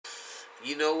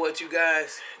You know what, you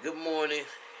guys? Good morning.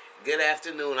 Good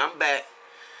afternoon. I'm back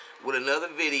with another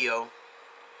video.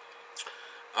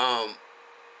 And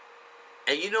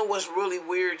you know what's really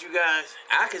weird, you guys?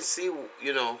 I can see,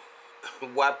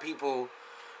 why people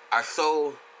are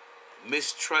so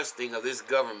mistrusting of this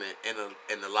government and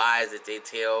the lies that they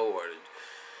tell, or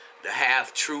the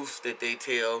half-truths that they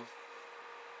tell.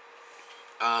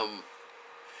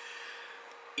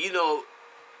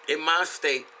 In my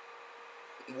state,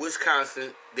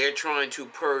 Wisconsin, they're trying to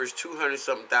purge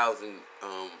 200-something thousand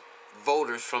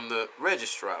voters from the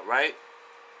registrar, right?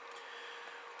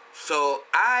 So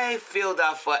I filled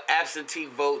out for absentee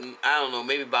voting, I don't know,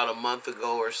 maybe about a month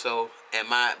ago or so, and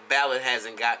my ballot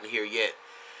hasn't gotten here yet.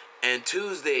 And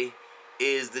Tuesday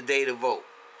is the day to vote,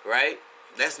 right?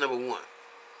 That's number one.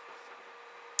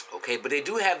 Okay, but they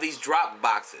do have these drop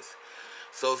boxes.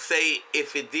 So say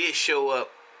if it did show up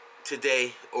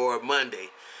today or Monday,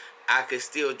 I could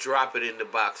still drop it in the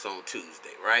box on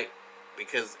Tuesday, right?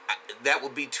 Because that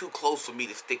would be too close for me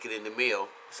to stick it in the mail.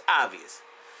 It's obvious.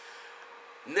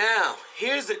 Now,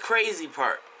 here's the crazy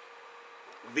part.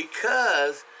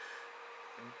 Because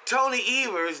Tony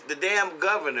Evers, the damn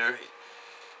governor,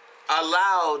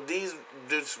 allowed these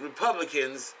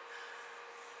Republicans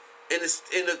in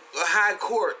the high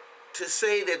court to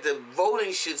say that the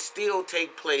voting should still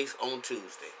take place on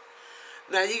Tuesday.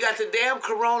 Now, you got the damn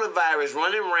coronavirus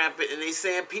running rampant, and they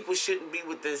saying people shouldn't be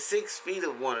within 6 feet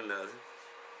of one another.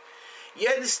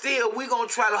 Yet and still, we're going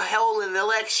to try to hold an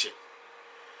election.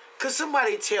 Could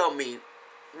somebody tell me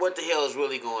what the hell is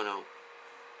really going on?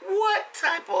 What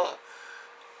type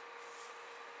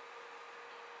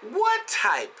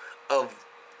of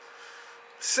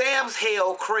Sam's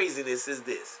hell craziness is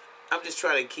this? I'm just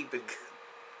trying to keep it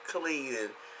clean. And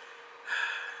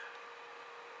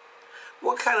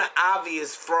what kind of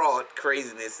obvious fraud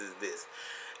craziness is this?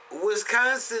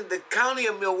 Wisconsin, the county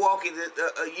of Milwaukee,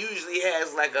 usually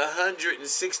has like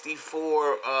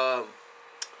 164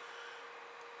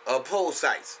 poll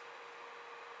sites.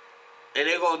 And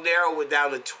they're going to narrow it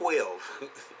down to 12.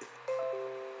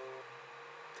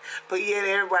 But yet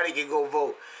everybody can go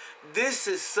vote. This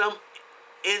is some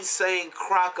insane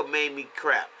cockamamie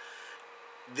crap.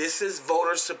 This is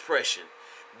voter suppression.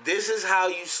 This is how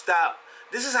you stop.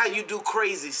 This is how you do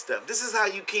crazy stuff. This is how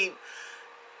you keep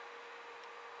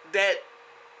that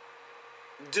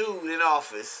dude in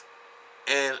office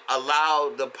and allow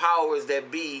the powers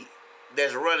that be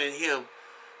that's running him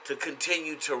to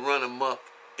continue to run amok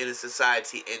in a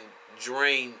society and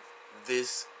drain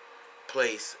this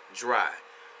place dry.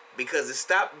 Because it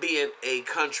stopped being a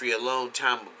country a long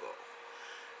time ago.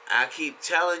 I keep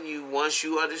telling you, once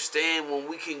you understand, when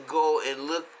we can go and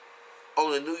look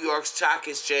on the New York Stock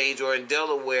Exchange or in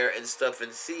Delaware and stuff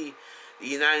and see the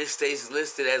United States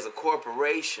listed as a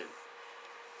corporation,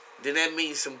 then that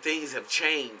means some things have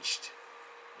changed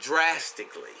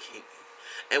drastically.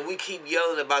 And we keep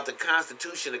yelling about the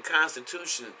Constitution,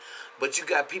 but you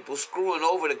got people screwing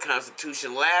over the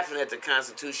Constitution, laughing at the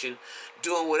Constitution,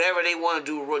 doing whatever they want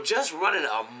to do, just running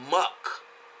amok.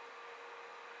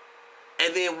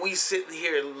 And then we sitting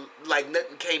here like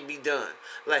nothing can be done.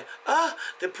 Like,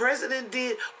 the president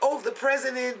did. Oh, the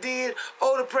president did.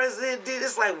 Oh, the president did.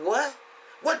 It's like, what?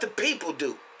 What the people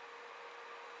do?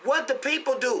 What the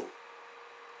people do?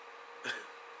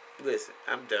 Listen,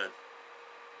 I'm done.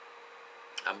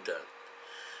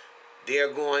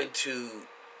 They're going to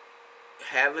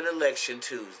have an election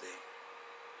Tuesday.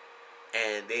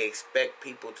 And they expect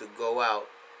people to go out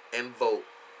and vote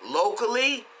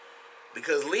locally.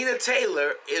 Because Lena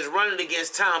Taylor is running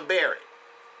against Tom Barrett.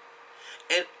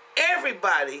 And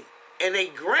everybody and their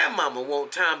grandmama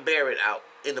want Tom Barrett out,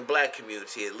 in the black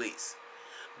community at least.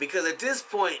 Because at this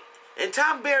point, and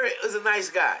Tom Barrett is a nice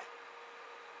guy,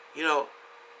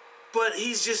 but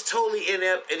he's just totally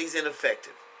inept and he's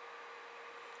ineffective.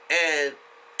 And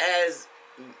as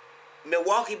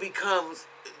Milwaukee becomes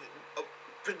a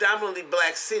predominantly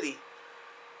black city,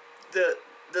 the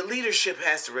leadership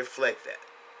has to reflect that.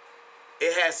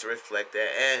 It has to reflect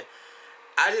that. And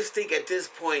I just think at this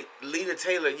point, Lena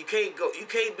Taylor, you can't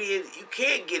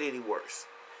get any worse.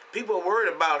 People are worried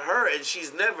about her, and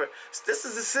she's never. This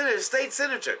is a state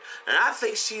senator, and I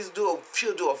think she'll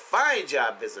do a fine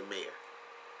job as a mayor.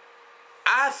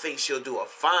 I think she'll do a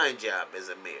fine job as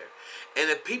a mayor,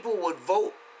 and if people would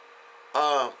vote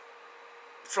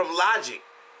from logic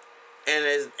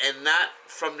and not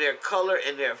from their color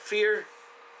and their fear,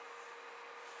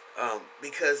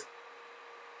 because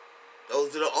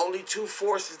those are the only two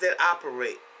forces that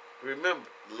operate. Remember,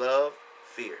 love,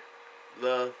 fear.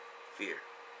 Love, fear.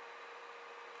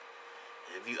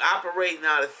 And if you operate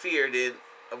out of fear, then,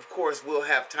 of course, we'll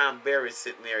have Tom Barrett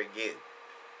sitting there again.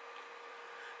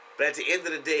 But at the end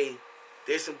of the day,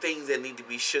 there's some things that need to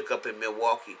be shook up in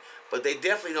Milwaukee. But they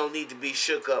definitely don't need to be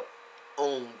shook up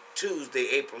on Tuesday,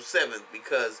 April 7th,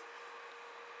 because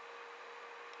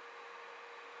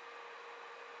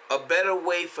a better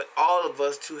way for all of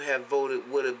us to have voted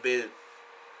would have been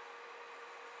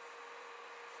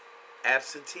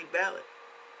absentee ballot.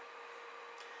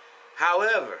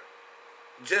 However,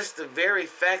 just the very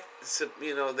fact,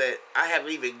 that I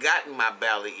haven't even gotten my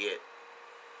ballot yet.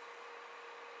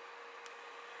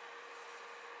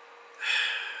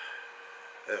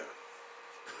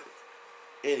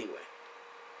 Anyway,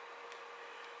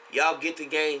 y'all get the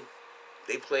game.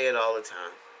 They play it all the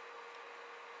time.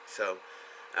 So,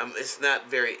 it's not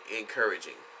very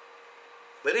encouraging.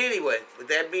 But anyway, with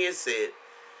that being said,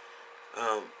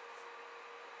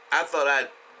 I thought I'd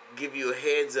give you a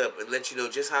heads up and let you know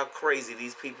just how crazy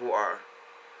these people are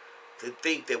to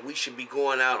think that we should be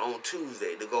going out on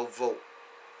Tuesday to go vote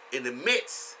in the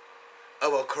midst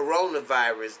of a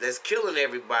coronavirus that's killing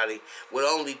everybody, with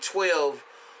only 12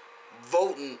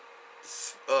 voting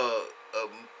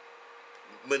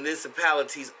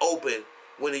municipalities open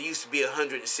when it used to be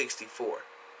 164.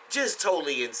 Just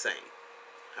totally insane.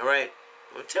 All right?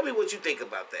 Well, tell me what you think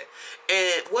about that,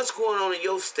 and what's going on in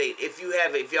your state if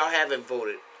y'all haven't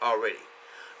voted already.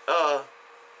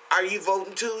 Are you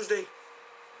voting Tuesday?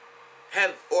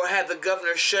 Have the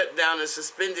governor shut down and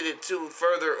suspended it too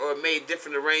further, or made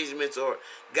different arrangements, or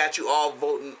got you all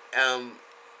voting,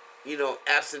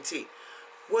 absentee?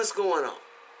 What's going on?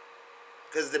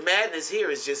 Because the madness here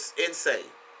is just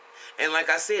insane. And like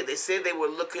I said, they said they were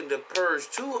looking to purge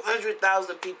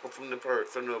 200,000 people from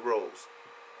the rolls.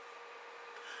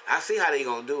 I see how they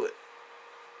gonna do it.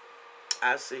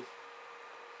 I see.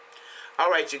 All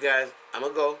right, you guys. I'm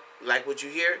gonna go. Like what you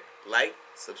hear, like,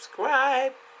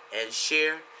 subscribe, and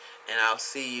share. And I'll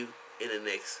see you in the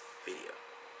next video.